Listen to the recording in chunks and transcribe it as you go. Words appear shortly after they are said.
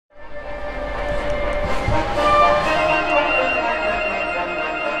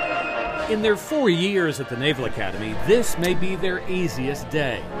In their 4 years at the Naval Academy, this may be their easiest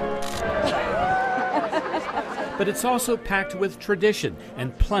day. But it's also packed with tradition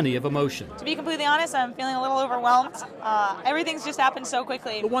and plenty of emotion. To be completely honest, I'm feeling a little overwhelmed. Everything's just happened so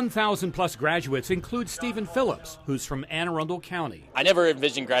quickly. The 1,000-plus graduates include Stephen Phillips, who's from Anne Arundel County. I never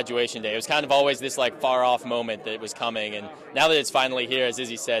envisioned graduation day. It was kind of always this far-off moment that it was coming, and now that it's finally here, as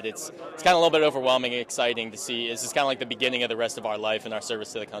Izzy said, it's kind of a little bit overwhelming and exciting to see. This is kind of like the beginning of the rest of our life and our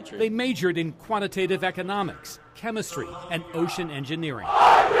service to the country. They majored in quantitative economics, chemistry, and ocean engineering.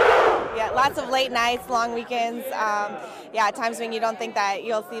 Yeah, lots of late nights, long weekends. At times when you don't think that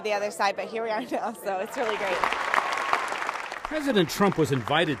you'll see the other side, but here we are now, so it's really great. President Trump was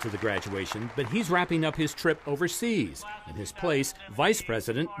invited to the graduation, but he's wrapping up his trip overseas. In his place, Vice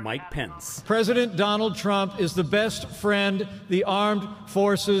President Mike Pence. President Donald Trump is the best friend the armed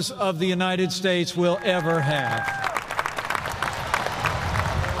forces of the United States will ever have.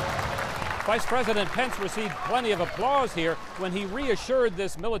 Vice President Pence received plenty of applause here when he reassured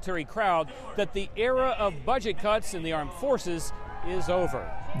this military crowd that the era of budget cuts in the armed forces is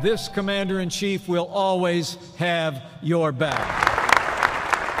over. This Commander-in-Chief will always have your back.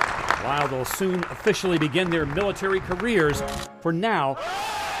 While they'll soon officially begin their military careers, for now,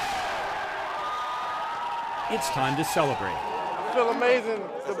 it's time to celebrate. I feel amazing.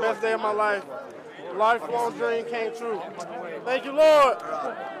 It's the best day of my life. Lifelong dream came true. Thank you, Lord.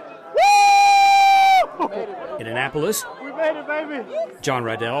 In Annapolis, We made it, baby. John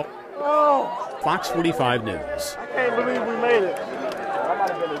Riddell, Oh, Fox 45 News. I can't believe we made it.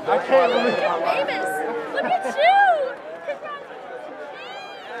 I can't believe it. Famous! Look at you!